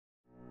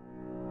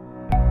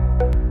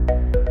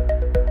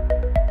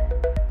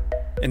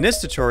In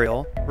this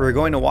tutorial, we're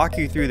going to walk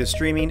you through the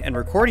streaming and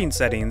recording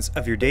settings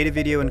of your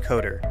Datavideo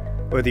encoder.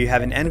 Whether you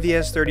have an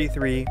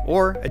NVS33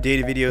 or a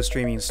Datavideo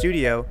streaming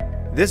studio,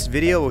 this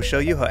video will show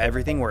you how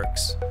everything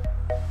works.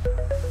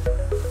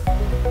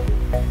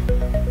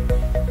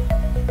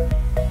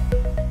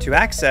 To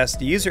access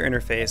the user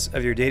interface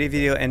of your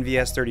Datavideo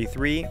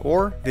NVS33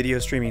 or Video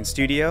Streaming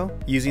Studio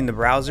using the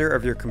browser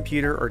of your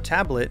computer or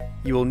tablet,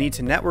 you will need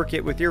to network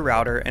it with your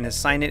router and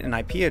assign it an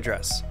IP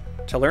address.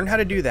 To learn how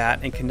to do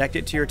that and connect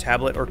it to your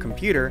tablet or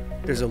computer,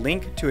 there's a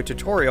link to a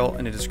tutorial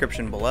in the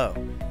description below.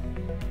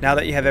 Now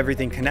that you have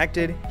everything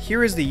connected,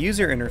 here is the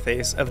user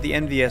interface of the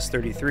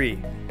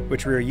NVS33,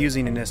 which we are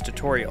using in this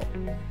tutorial.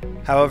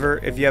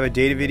 However, if you have a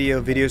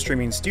Datavideo video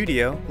streaming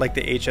studio like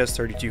the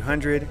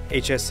HS3200,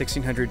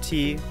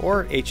 HS1600T,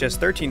 or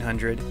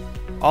HS1300,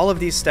 all of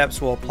these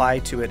steps will apply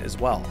to it as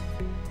well.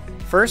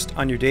 First,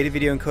 on your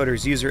Datavideo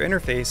encoder's user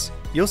interface,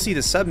 you'll see the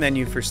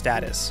submenu for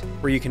status,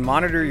 where you can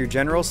monitor your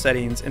general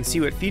settings and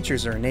see what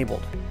features are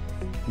enabled.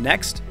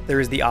 Next, there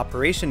is the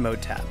Operation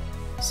Mode tab.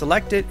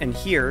 Select it, and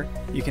here,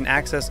 you can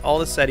access all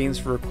the settings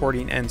for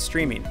recording and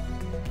streaming.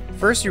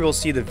 First, you will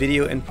see the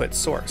video input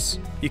source.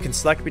 You can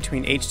select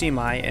between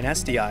HDMI and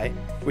SDI,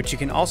 which you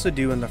can also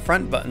do in the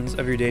front buttons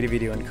of your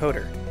Datavideo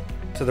encoder.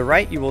 To the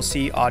right, you will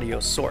see Audio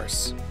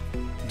Source.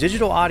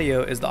 Digital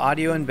audio is the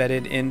audio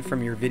embedded in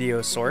from your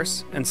video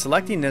source, and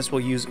selecting this will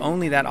use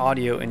only that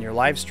audio in your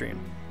live stream.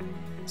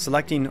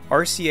 Selecting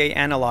RCA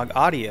Analog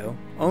Audio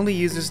only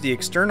uses the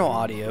external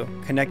audio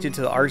connected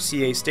to the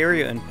RCA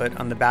stereo input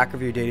on the back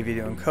of your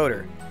Datavideo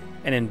encoder,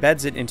 and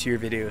embeds it into your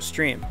video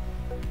stream.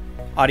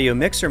 Audio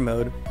Mixer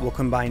Mode will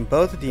combine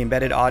both the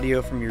embedded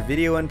audio from your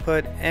video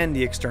input and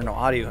the external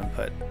audio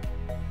input.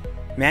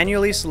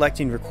 Manually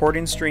selecting Record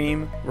and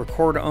Stream,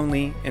 Record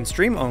Only, and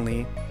Stream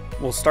Only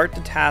will start the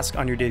task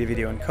on your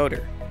Datavideo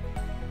encoder.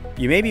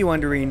 You may be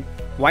wondering,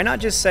 why not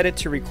just set it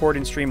to record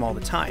and stream all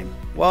the time?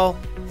 Well,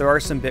 there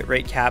are some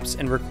bitrate caps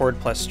in Record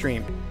plus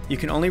Stream. You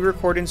can only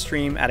record and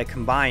stream at a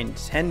combined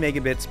 10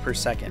 megabits per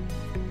second.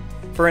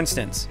 For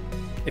instance,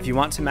 if you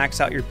want to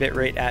max out your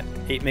bitrate at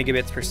 8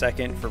 megabits per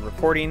second for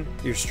recording,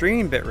 your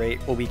streaming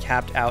bitrate will be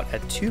capped out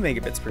at 2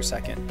 megabits per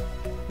second,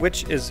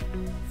 which is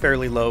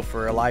fairly low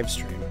for a live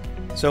stream.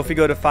 So if we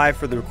go to 5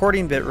 for the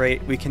recording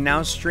bitrate, we can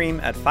now stream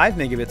at 5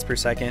 megabits per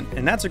second,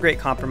 and that's a great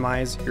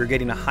compromise. You're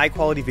getting a high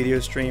quality video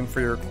stream for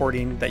your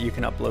recording that you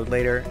can upload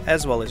later,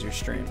 as well as your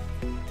stream.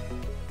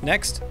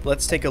 Next,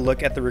 let's take a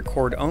look at the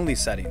record only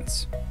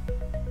settings.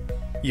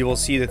 You will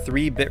see the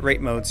 3 bitrate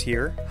modes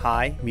here: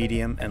 high,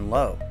 medium, and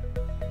low.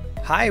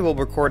 High will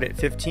record at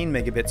 15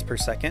 megabits per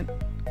second,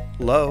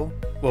 low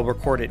will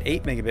record at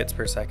 8 megabits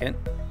per second,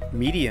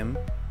 medium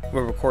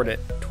will record at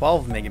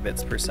 12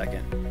 megabits per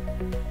second.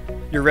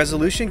 Your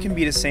resolution can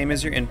be the same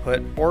as your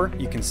input, or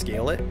you can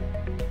scale it.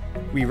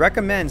 We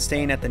recommend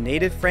staying at the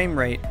native frame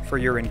rate for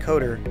your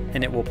encoder,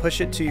 and it will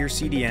push it to your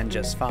CDN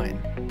just fine.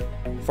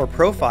 For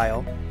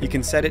profile, you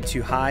can set it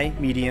to high,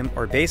 medium,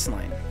 or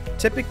baseline.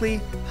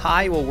 Typically,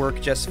 high will work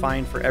just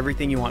fine for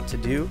everything you want to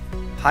do.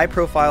 High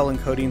profile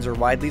encodings are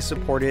widely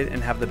supported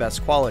and have the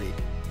best quality.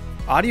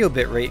 Audio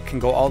bitrate can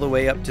go all the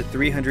way up to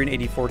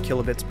 384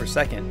 kilobits per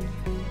second.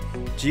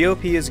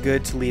 GOP is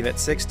good to leave at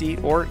 60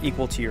 or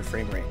equal to your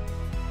frame rate.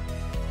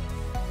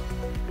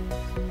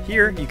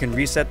 Here, you can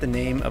reset the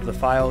name of the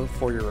file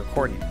for your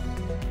recording.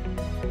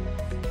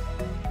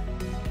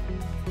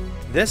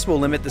 This will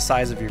limit the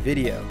size of your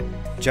video.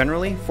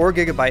 Generally, 4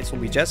 gigabytes will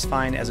be just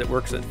fine, as it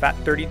works with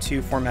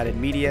FAT32 formatted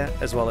media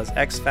as well as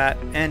exFAT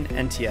and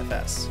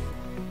NTFS.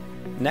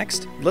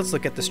 Next, let's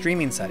look at the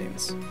streaming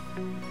settings.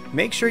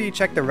 Make sure you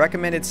check the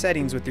recommended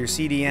settings with your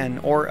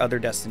CDN or other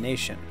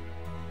destination.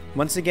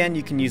 Once again,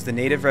 you can use the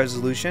native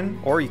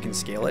resolution, or you can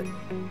scale it.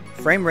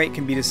 Frame rate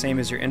can be the same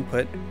as your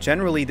input.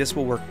 Generally, this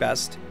will work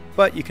best,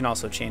 but you can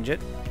also change it.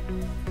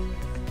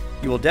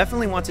 You will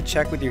definitely want to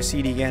check with your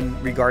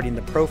CDN regarding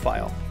the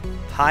profile.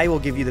 High will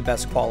give you the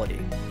best quality.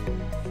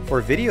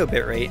 For video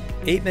bitrate,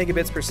 8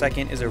 megabits per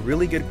second is a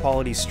really good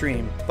quality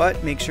stream,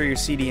 but make sure your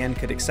CDN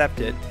could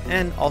accept it,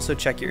 and also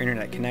check your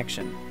internet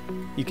connection.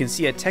 You can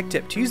see a Tech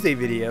Tip Tuesday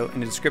video in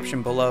the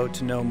description below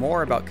to know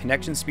more about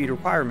connection speed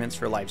requirements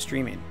for live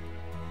streaming.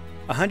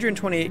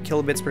 128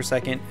 kilobits per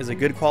second is a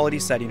good quality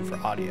setting for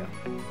audio.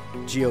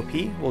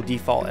 GOP will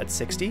default at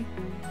 60.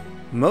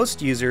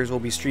 Most users will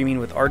be streaming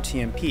with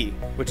RTMP,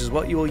 which is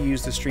what you will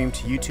use to stream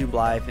to YouTube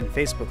Live and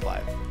Facebook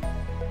Live.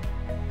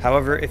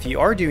 However, if you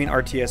are doing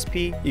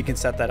RTSP, you can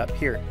set that up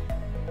here.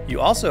 You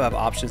also have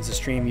options to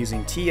stream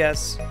using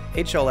TS,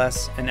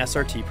 HLS, and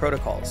SRT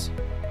protocols.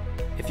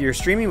 If you're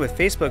streaming with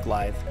Facebook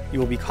Live, you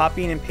will be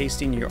copying and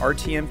pasting your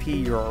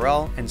RTMP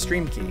URL and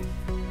stream key.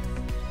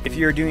 If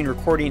you are doing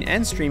recording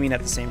and streaming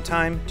at the same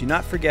time, do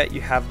not forget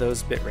you have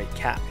those bitrate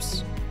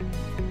caps.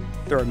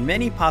 There are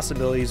many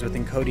possibilities with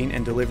encoding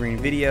and delivering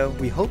video.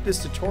 We hope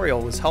this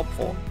tutorial was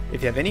helpful.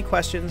 If you have any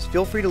questions,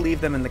 feel free to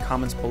leave them in the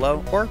comments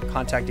below or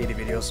contact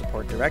Datavideo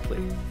support directly.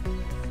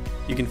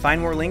 You can find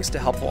more links to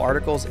helpful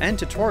articles and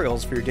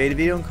tutorials for your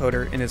Datavideo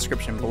encoder in the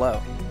description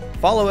below.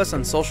 Follow us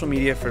on social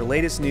media for the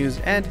latest news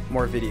and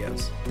more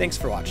videos. Thanks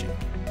for watching.